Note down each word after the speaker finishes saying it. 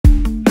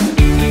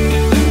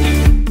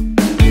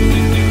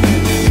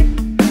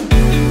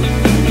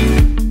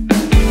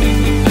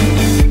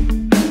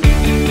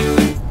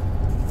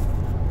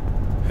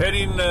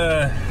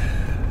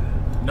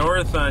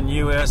north on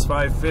US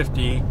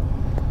 550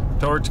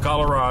 towards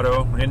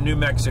Colorado in New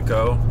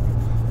Mexico.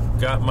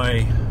 Got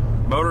my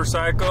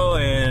motorcycle,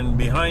 and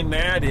behind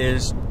that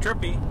is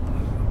Trippy.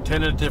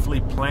 Tentatively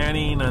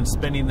planning on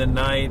spending the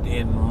night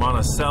in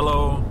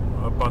Monticello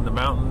up on the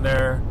mountain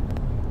there.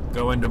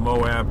 Go into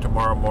Moab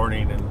tomorrow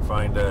morning and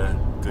find a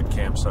good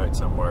campsite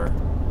somewhere.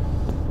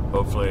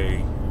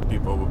 Hopefully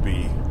people will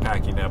be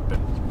packing up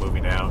and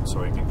moving out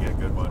so we can get a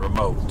good one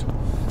remote.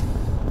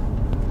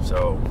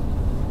 So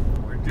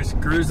we're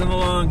just cruising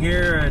along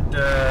here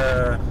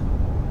at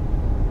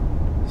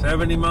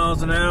 70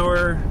 miles an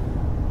hour,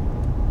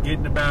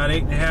 getting about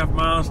 8.5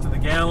 miles to the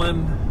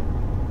gallon.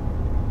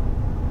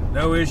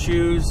 No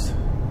issues,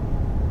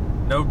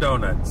 no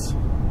donuts.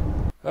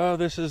 Oh,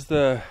 this is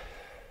the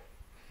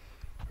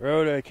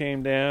road I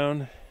came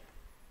down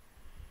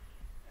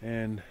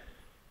and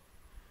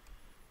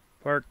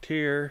parked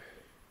here.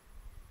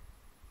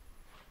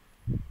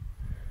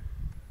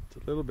 It's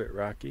a little bit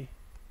rocky.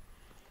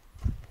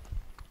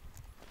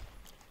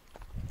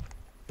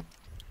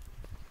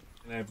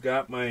 And I've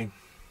got my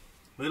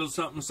little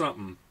something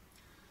something.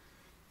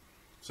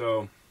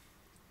 So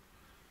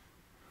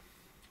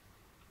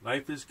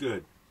life is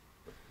good.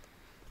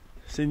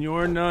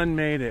 Senor Nun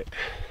made it.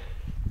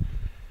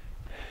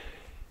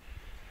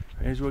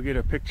 May as well get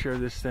a picture of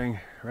this thing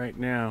right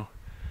now.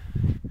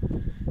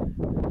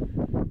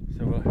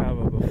 So we'll have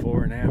a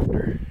before and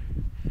after.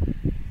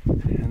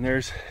 And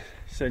there's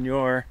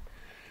Senor.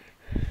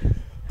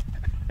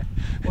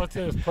 What's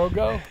this,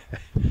 Progo?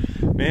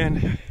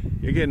 Man,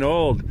 you're getting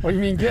old. What do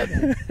you mean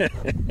getting?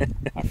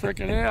 I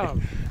freaking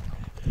am.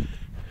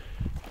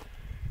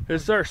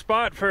 This is our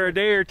spot for a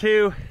day or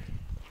two.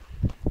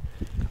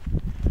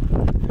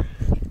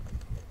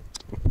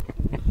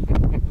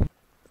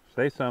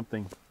 Say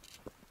something.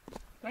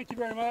 Thank you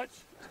very much.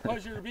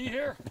 Pleasure to be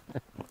here.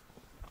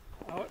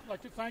 I would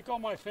like to thank all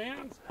my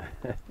fans.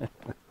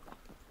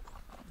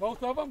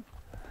 Both of them.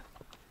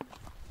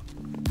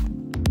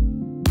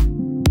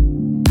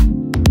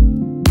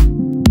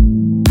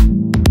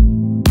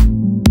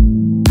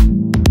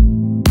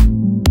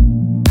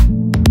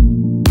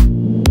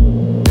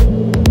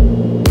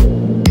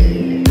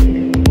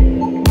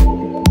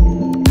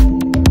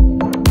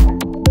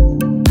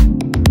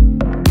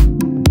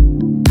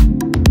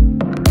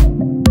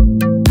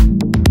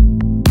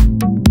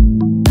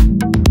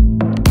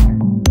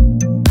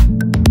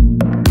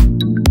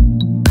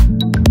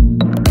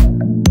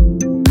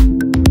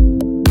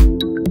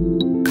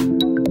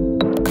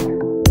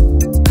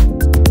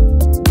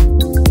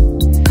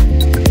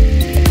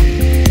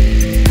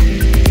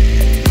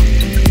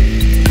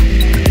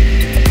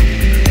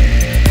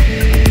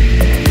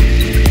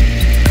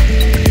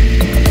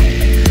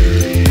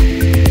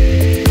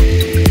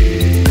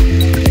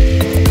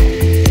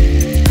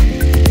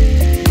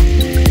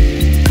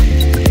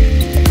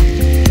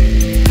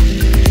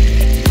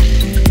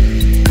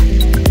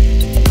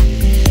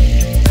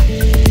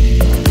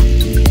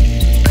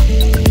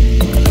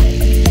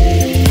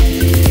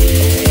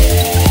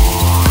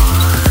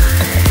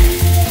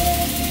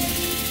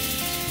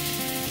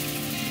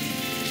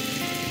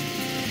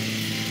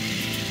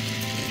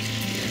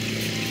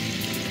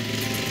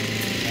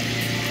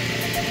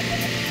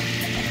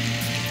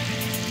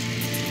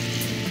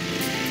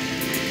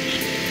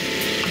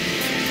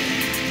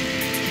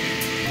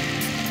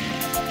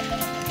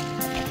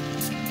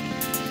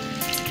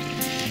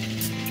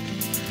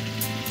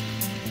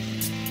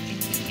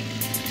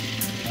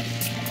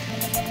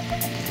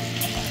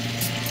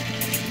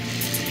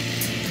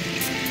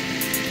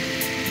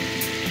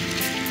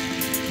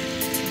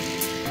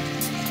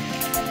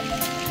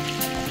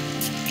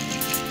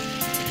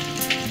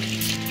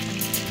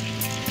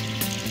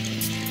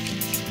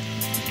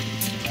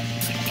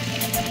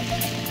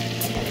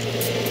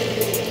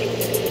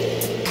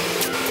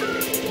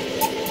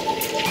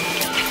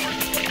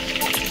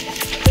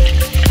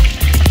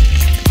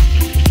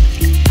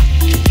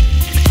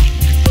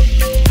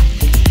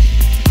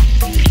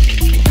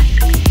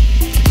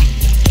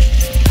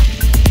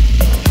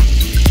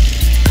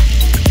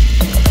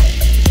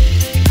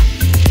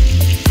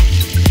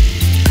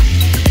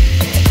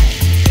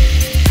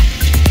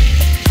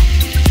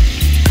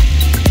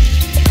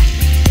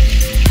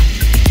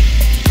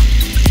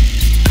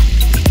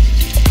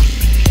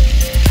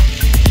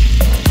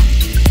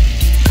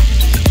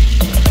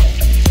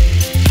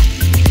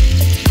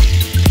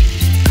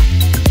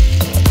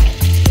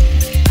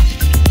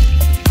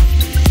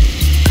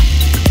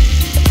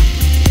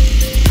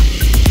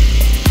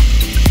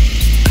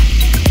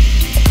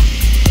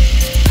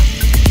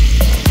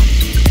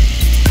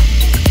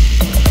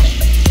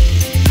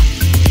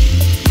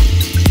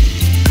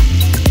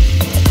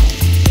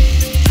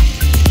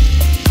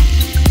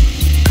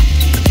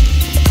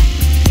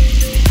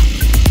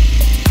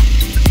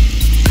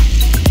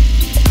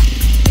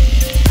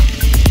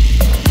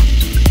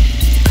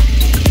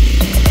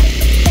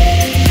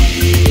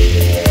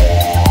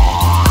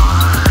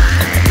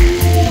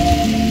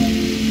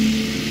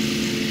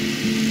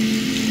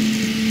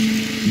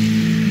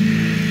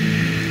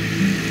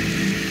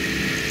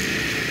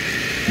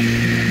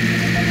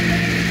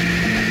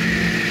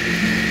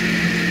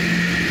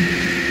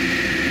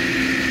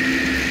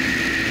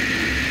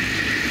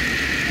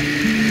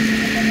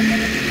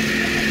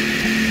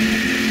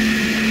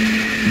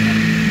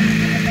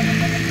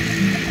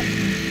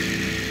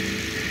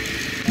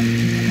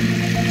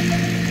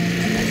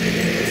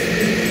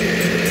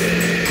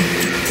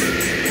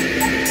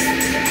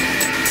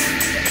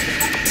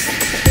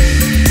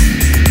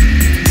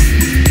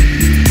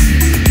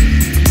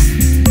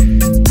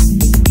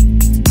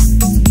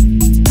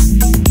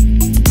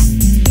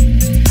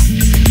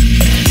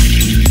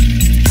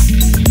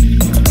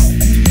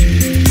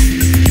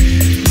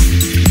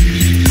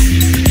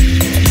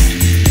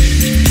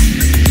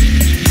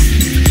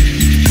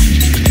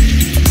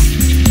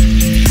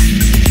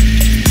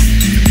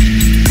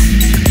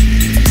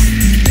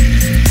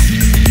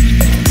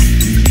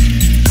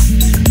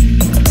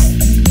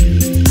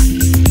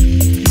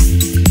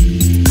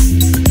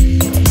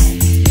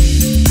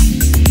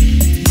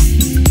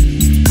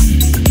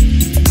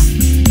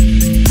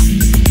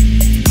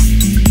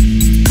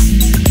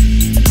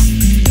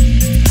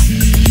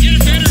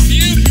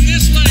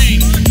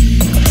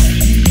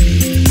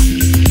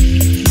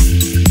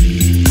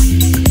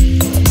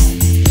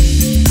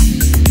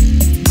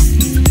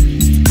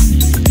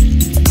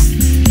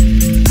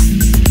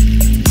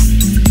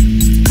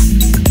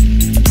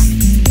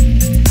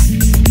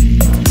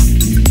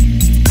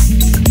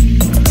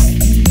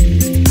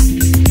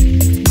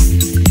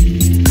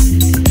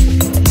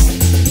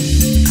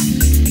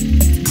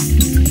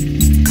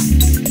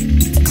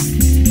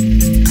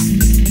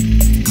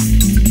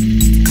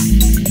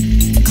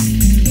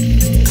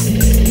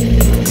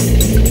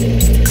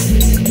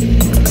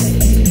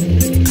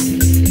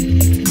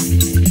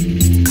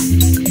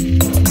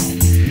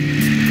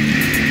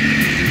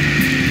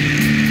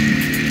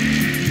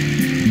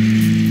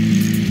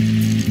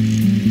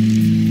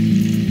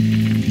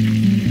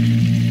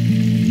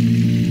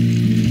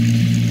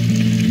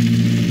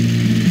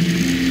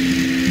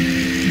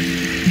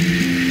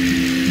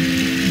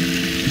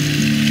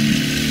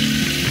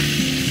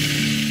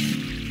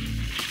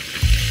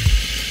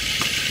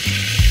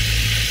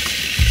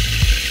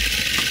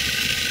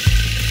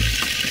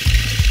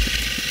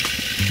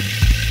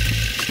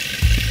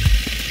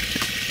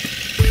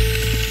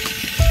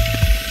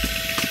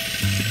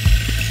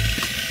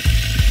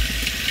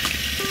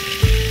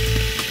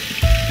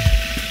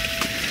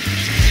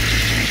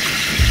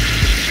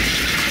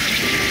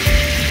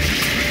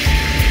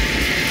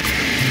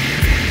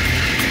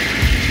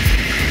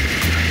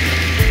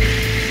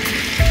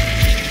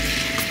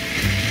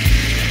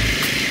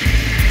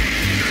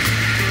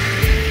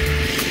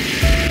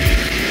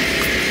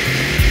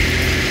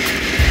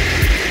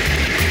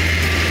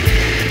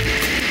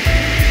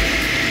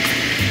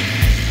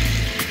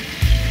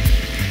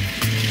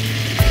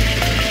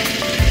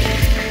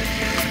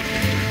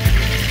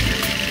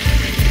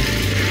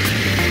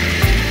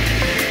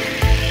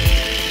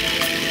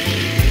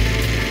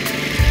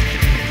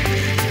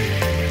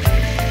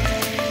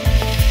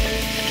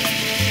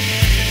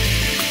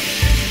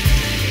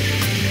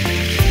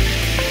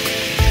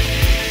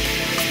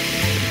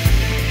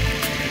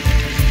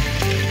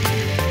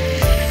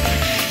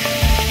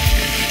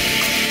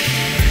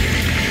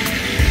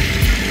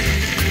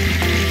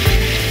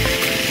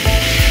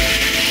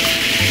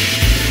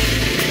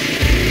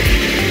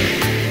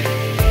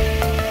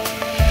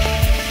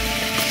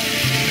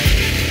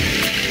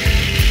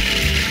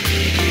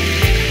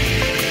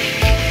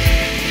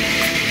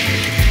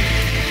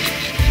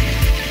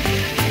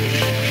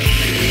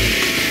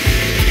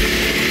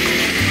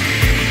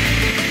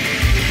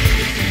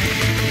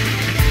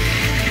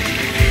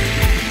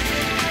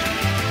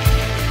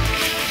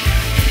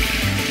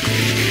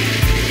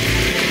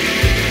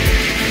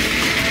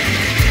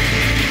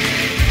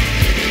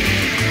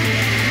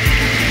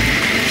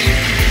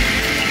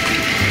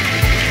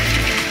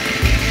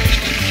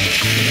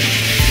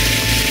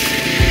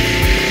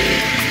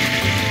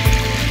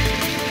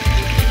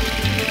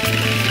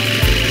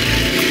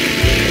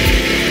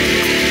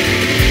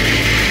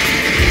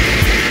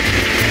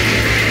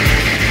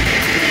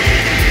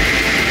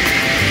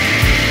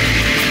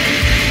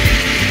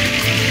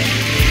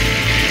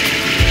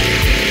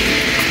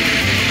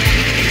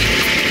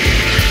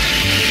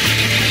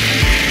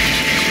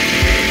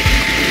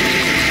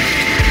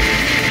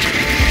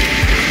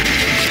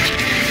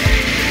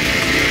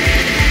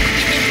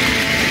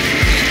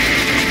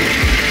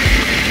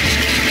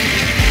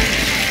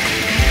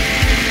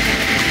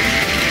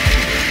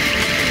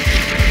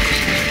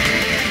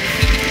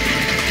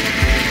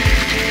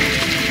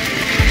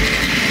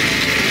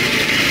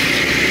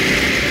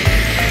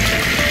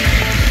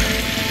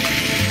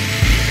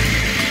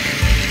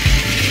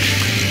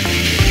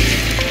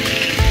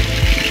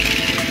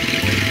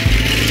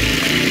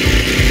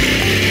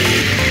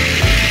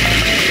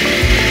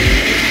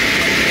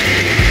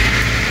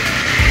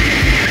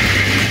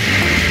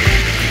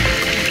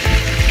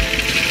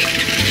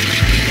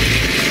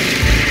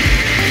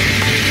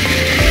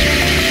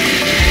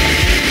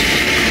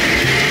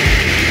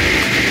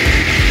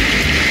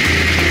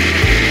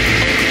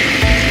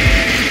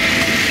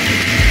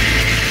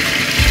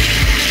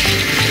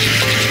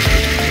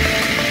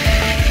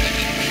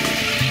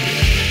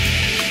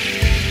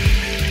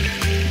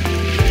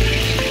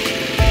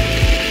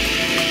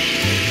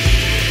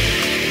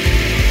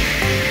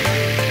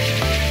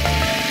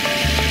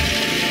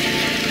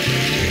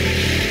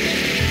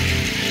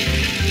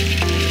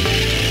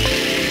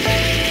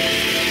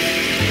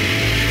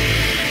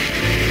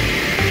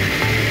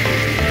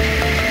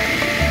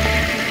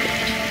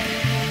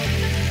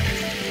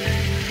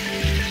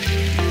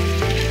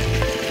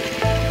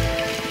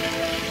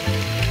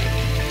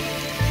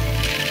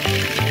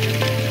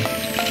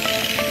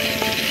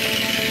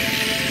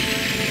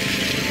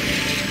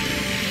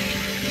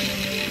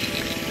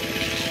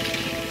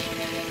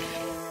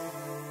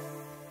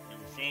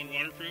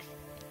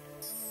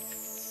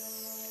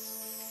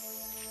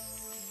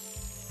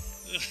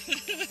 a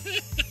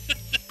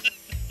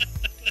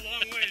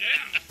long way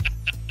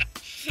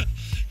down.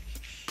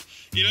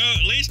 You know,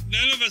 at least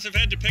none of us have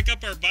had to pick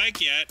up our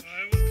bike yet.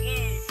 I was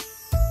close.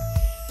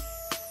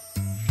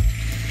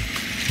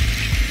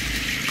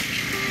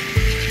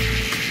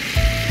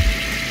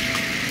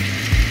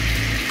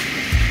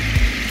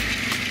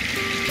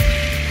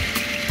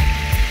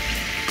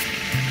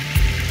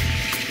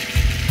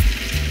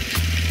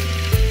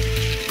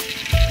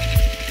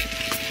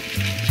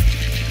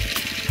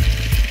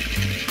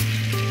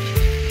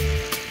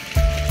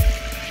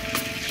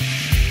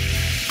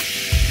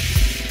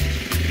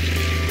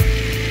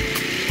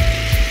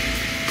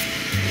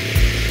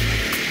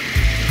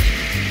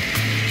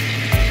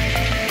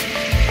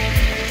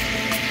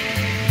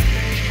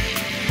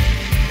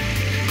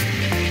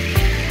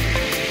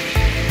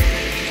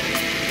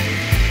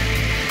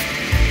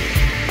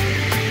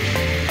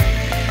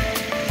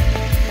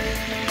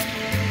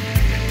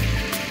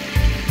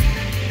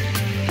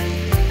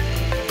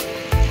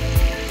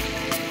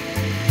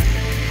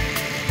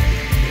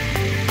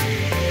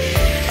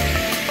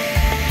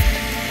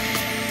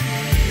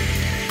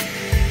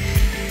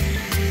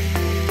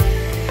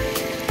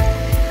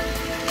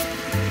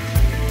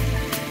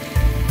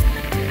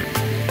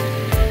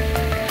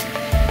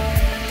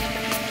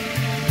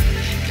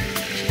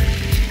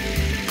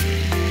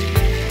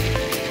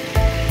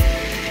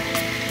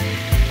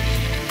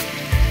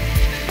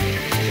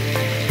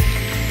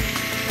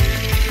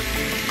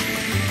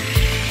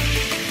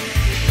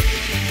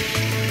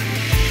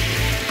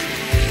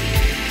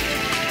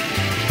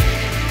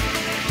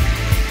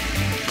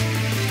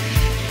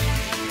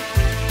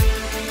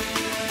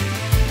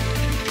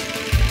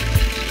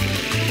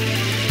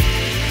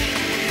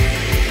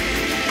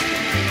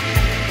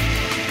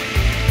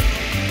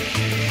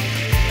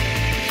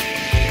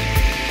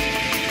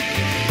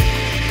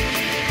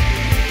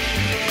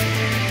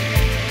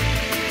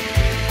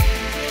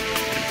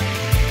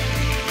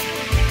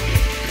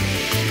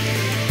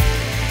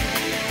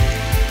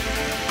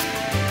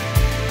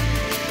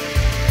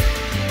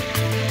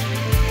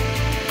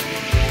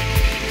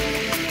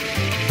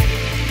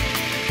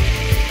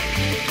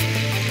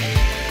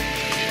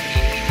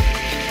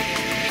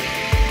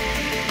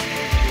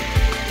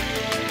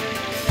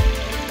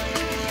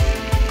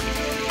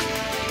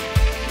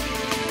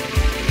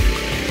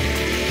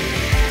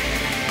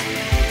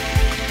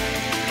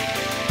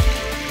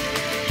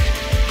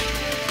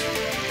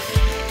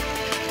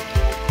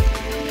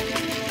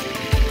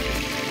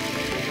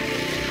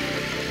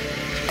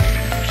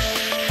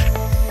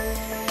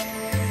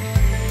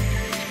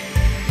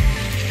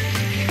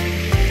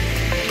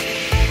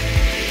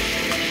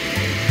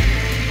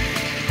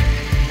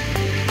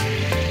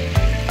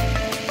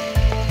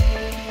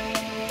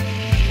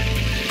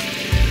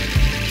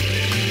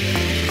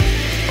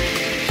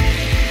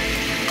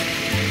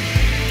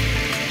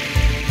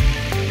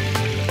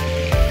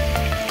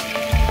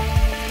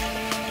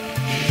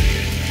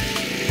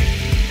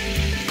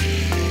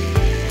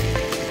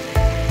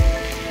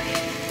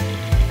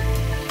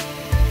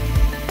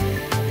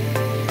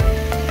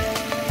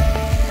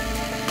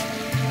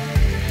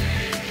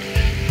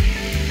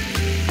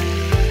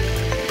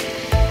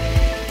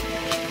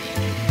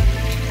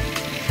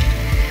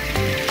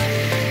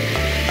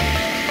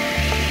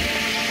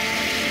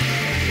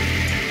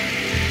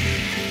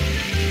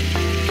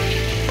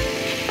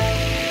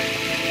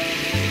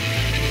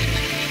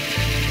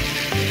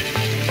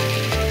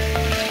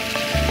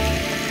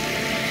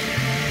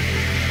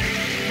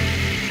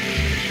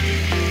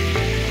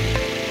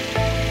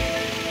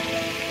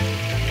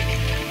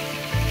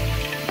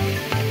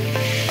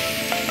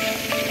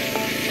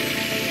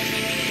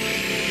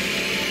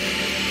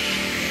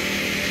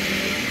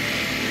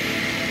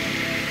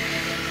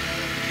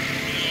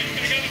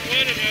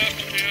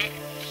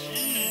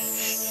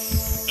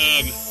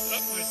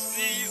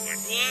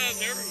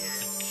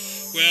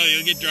 Well,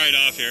 you'll get dried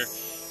off here.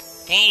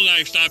 Paul and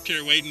I stopped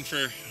here waiting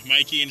for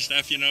Mikey and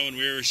stuff, you know, and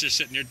we were just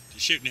sitting there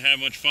shooting and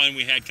having much fun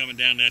we had coming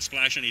down that,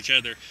 splashing each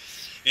other.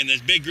 And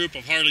this big group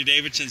of Harley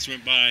Davidsons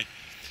went by.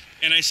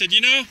 And I said,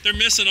 you know, they're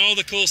missing all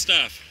the cool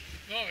stuff.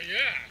 Oh, yeah.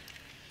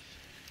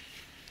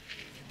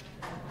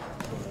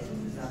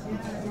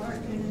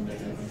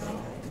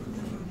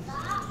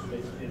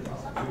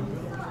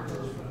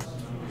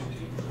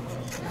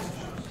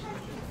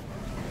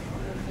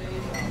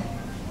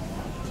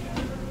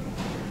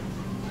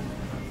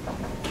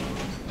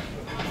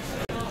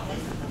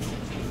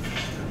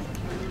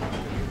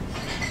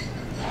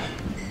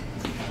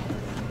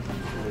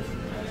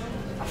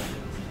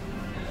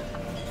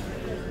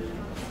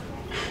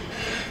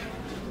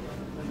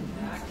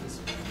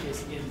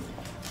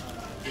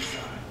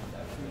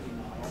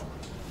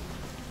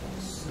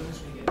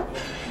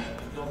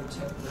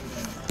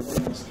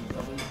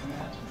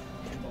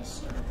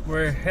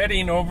 We're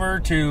heading over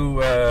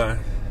to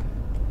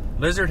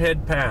Lizard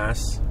Head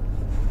Pass.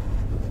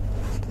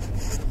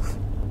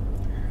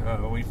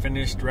 We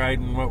finished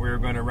riding what we were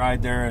going to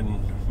ride there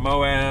in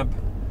Moab,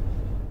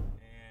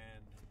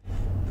 and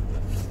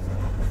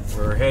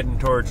we're heading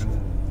towards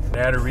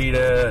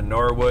Natarita and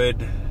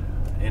Norwood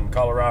in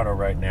Colorado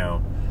right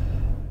now.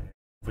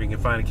 If we can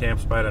find a camp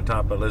spot on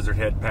top of Lizard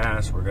Head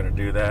Pass, we're going to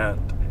do that,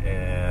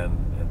 and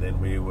then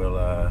we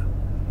will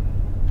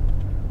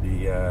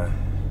be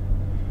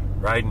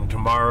riding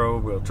tomorrow.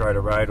 We'll try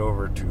to ride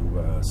over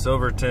to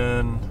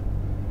Silverton,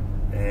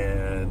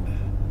 and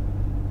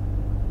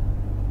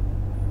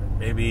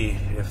maybe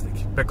if the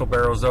pickle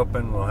barrel's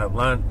open, we'll have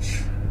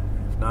lunch.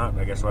 If not,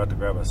 I guess we'll have to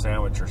grab a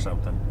sandwich or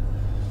something.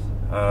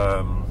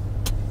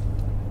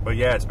 But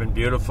yeah, it's been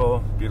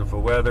beautiful,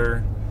 beautiful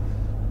weather,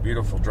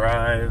 beautiful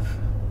drive.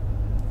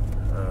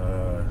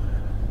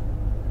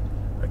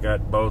 We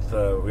got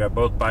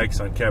both bikes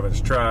on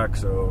Kevin's truck,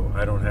 so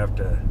I don't have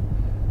to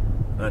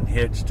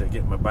unhitch to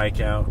get my bike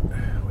out.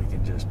 We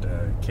can just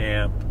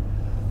camp.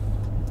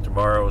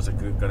 Tomorrow is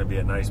going to be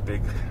a nice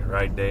big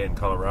ride day in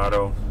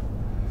Colorado.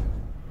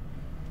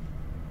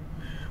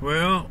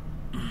 Well,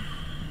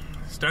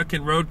 stuck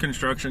in road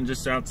construction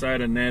just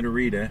outside of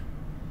Tenere.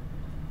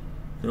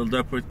 Filled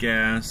up with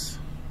gas.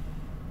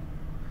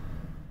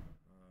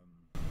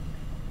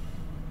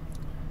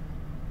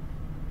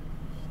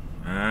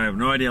 I have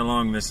no idea how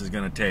long this is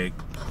going to take.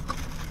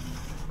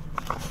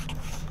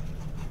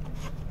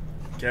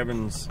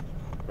 Kevin's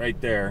right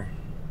there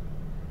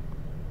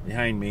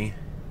behind me.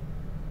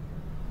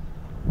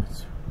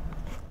 That's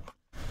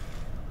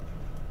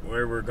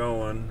where we're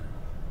going.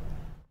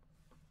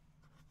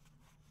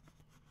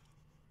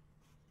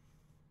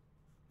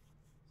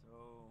 So,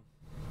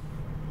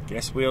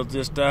 guess we'll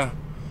just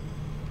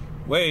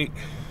wait.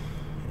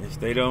 If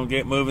they don't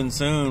get moving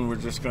soon, we're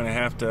just going to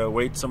have to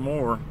wait some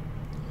more.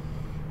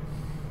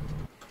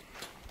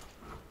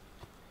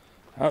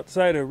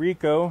 Outside of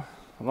Rico,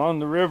 along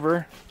the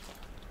river,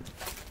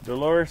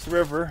 Dolores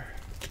River,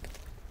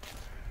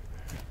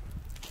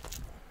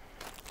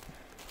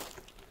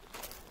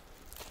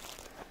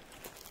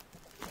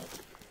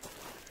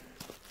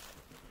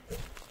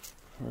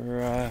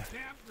 we're all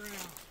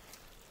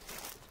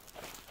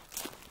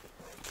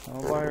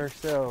by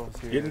ourselves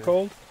here. Getting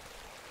cold?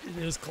 It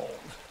is cold.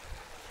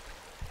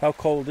 How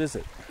cold is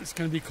it? It's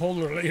going to be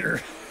colder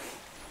later.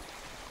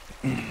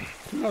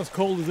 Not as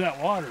cold as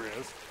that water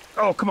is.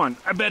 Oh, come on.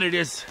 I bet it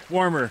is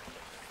warmer.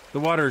 The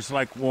water's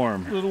like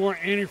warm. A little more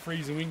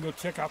antifreeze and we can go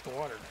check out the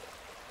water.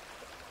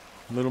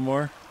 A little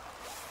more?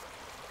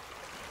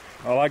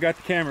 Oh, I got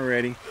the camera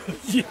ready.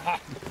 Yeah.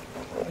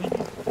 You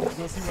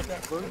go see what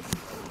that bird is?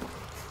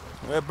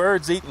 That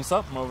bird's eating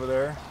something over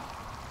there.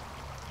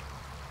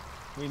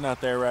 He's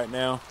not there right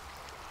now.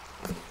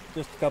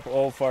 Just a couple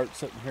old farts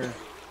sitting here.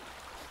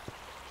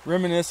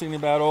 Reminiscing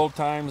about old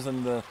times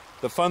and the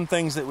fun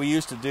things that we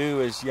used to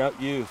do as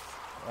youth.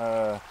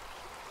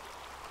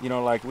 You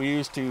know, like we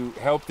used to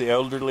help the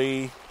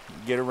elderly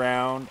get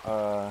around.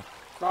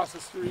 Across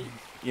the street.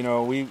 You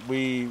know, we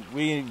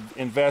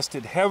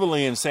invested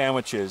heavily in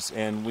sandwiches,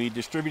 and we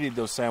distributed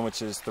those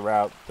sandwiches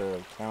throughout the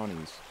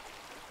counties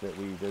that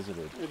we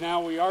visited. And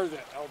now we are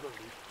the elderly.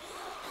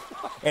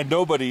 And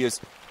nobody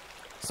is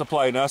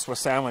supplying us with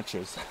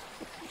sandwiches.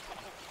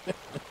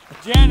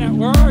 Janet,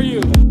 where are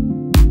you?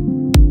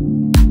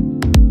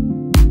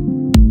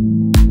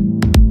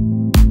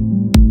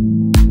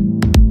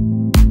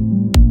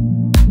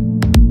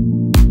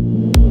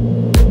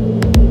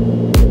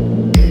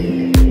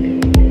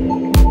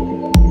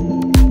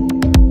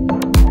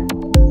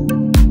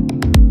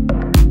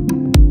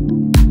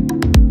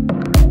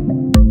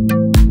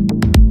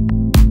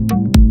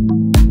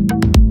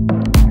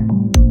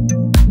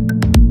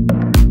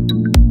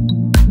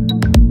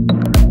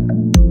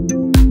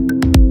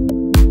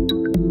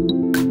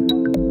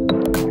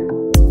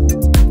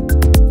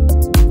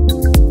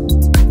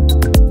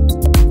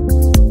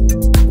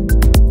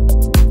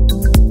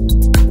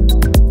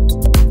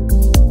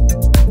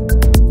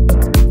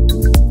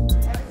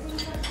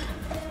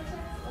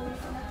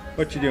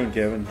 What you doing,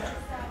 Kevin?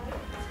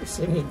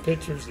 Sending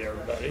pictures to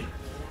everybody,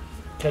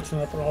 catching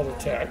up on all the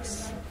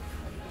texts,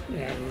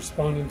 and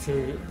responding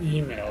to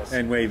the emails.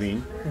 And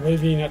waving.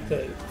 Waving at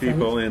the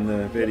people in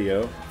the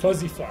video.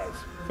 Fuzzy flies.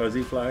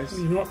 Fuzzy flies?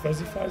 You know what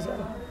fuzzy flies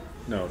are?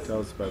 No,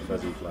 tell us about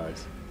fuzzy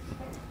flies.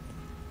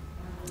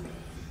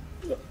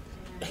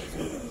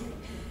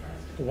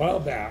 A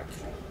while back,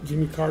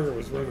 Jimmy Carter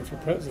was running for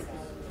president.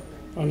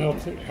 Oh no,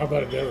 how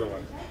about a better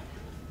one?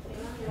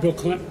 Bill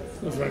Clinton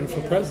was running for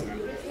president.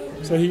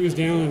 So he was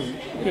down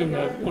in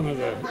one of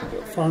the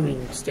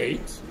farming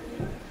states,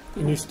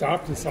 and he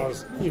stopped and saw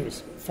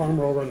his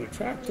farmer over on the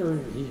tractor,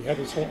 and he had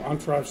his whole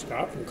entourage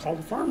stop and called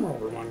the farmer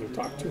over and wanted to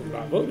talk to him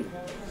about voting.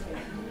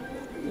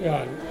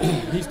 Yeah,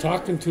 and he's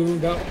talking to him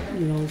about,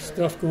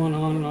 stuff going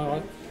on and all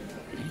that.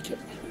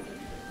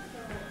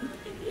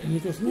 And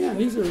he goes, man,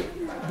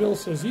 Bill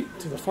says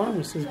to the farmer,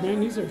 he says, man,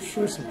 these are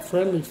sure some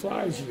friendly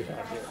flies you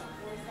have here.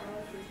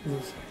 He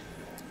goes,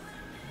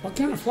 what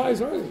kind of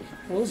flies are they?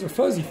 Well, those are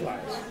fuzzy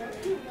flies.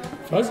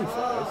 Fuzzy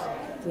flies?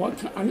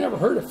 I never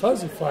heard of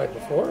fuzzy fly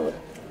before.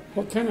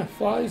 What kind of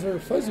flies are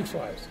fuzzy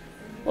flies?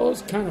 Well,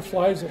 those kind of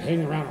flies that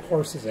hang around a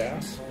horse's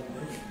ass.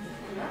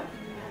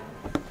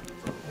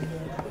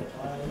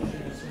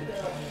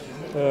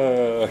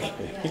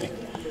 Okay.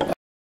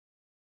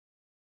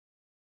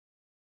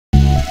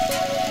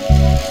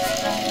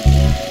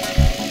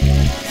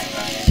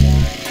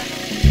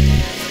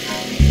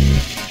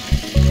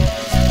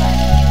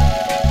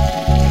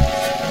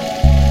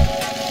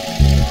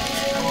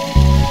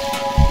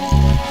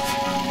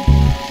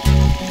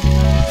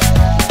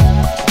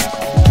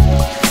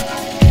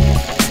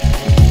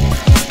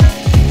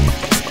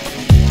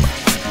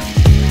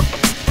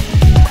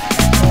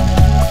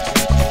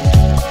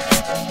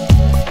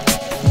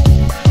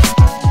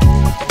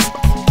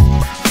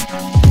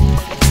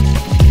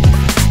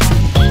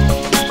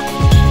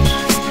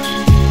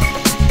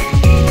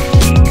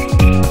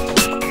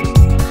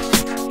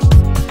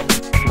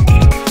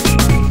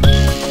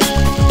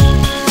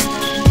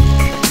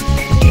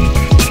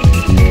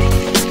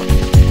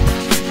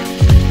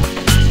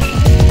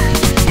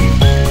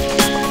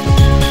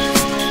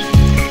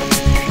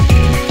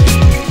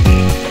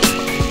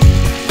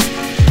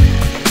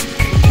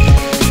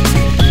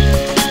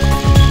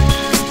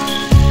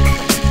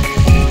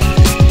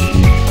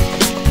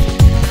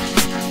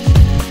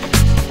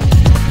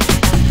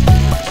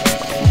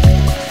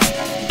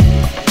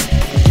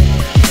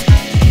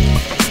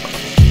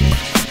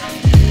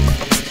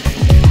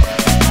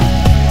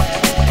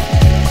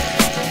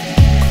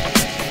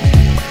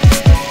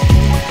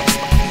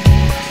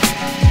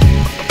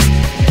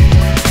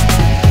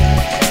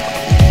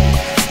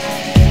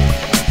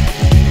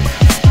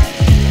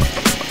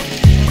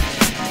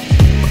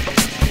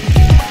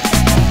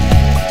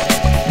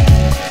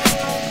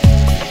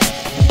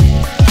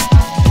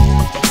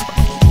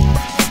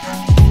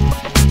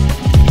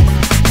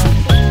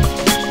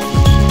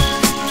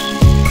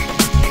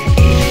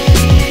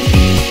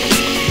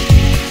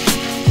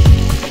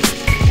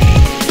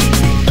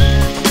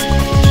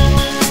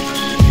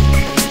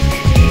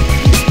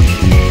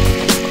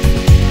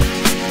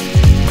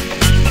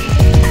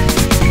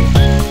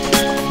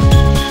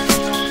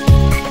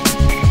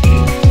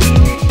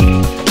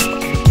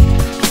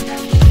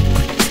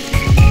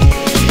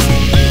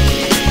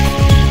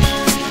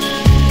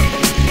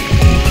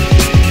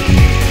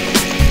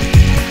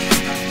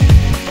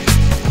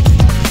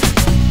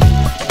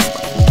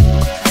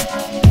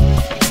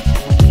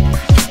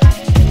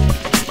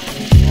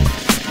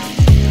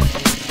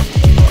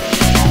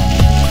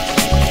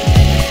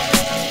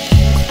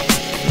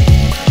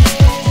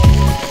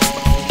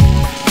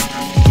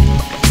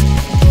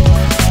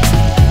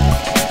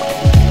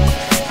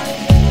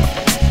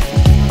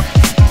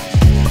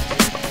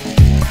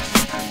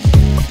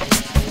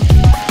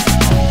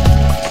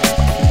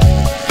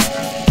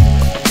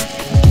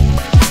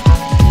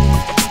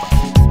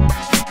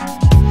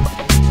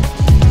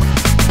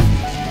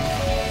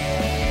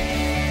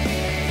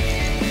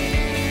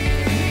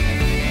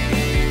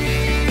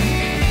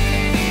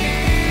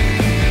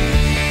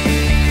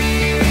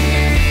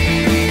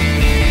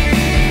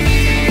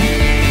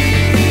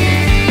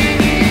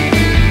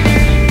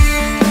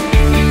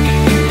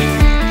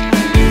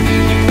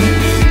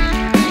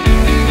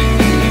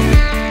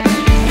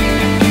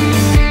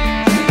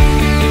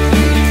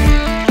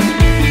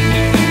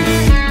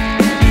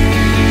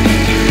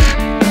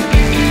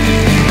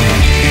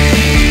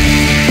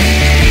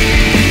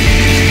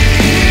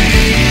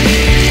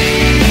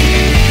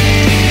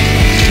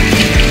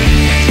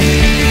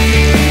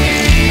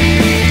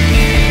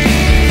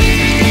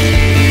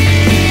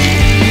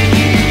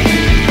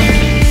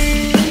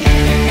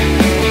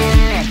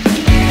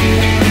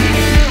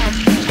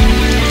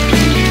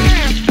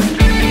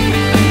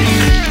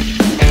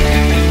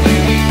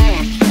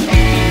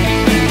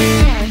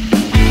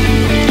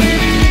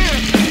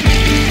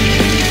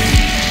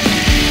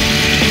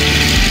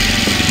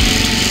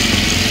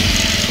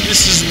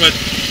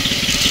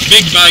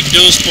 big bike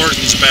dual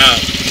sporting's about.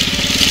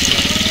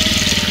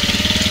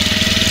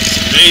 It's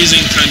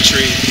amazing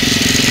country.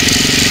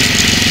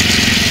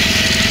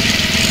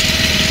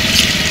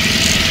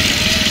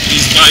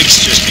 These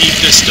bikes just eat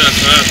this stuff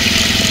up.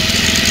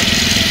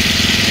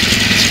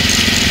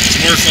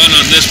 It's more fun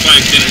on this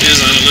bike than it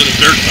is on a little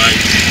dirt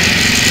bike.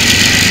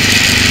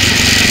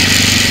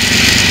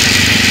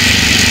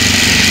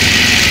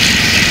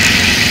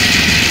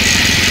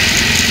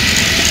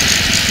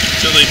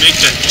 So they make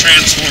that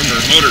transformer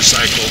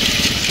motorcycle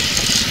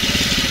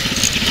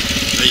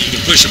that you can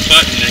push a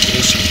button and it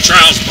goes from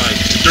trials bike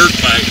to dirt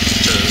bike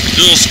to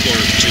dual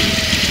sport to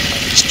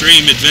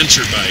extreme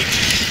adventure bike.